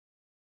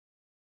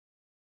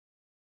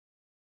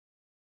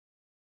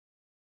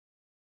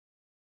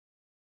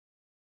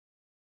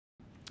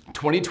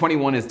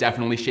2021 is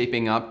definitely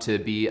shaping up to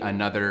be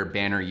another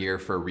banner year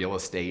for real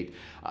estate,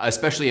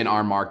 especially in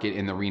our market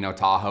in the Reno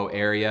Tahoe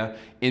area.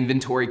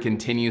 Inventory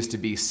continues to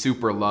be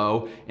super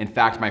low. In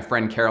fact, my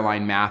friend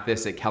Caroline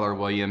Mathis at Keller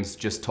Williams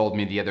just told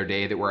me the other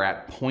day that we're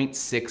at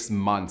 0.6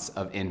 months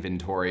of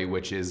inventory,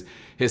 which is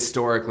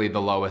historically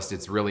the lowest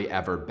it's really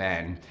ever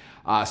been.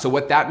 So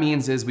what that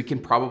means is we can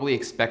probably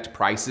expect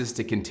prices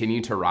to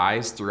continue to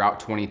rise throughout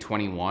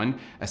 2021,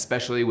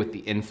 especially with the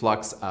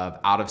influx of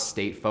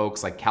out-of-state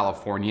folks like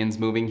Californians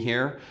moving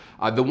here.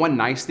 The one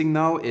nice thing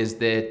though is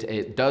that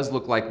it does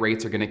look like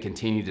rates are going to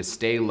continue to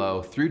stay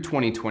low through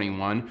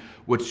 2021,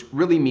 which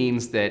really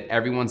means that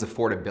everyone's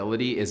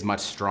affordability is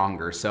much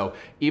stronger. So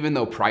even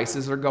though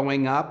prices are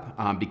going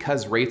up,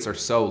 because rates are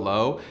so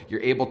low,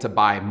 you're able to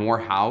buy more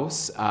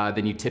house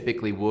than you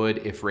typically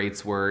would if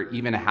rates were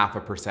even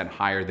 0.5%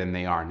 higher than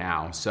they are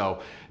now.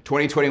 So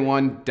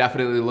 2021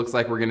 definitely looks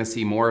like we're going to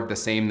see more of the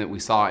same that we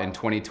saw in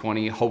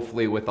 2020,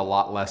 hopefully with a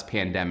lot less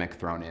pandemic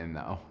thrown in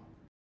though.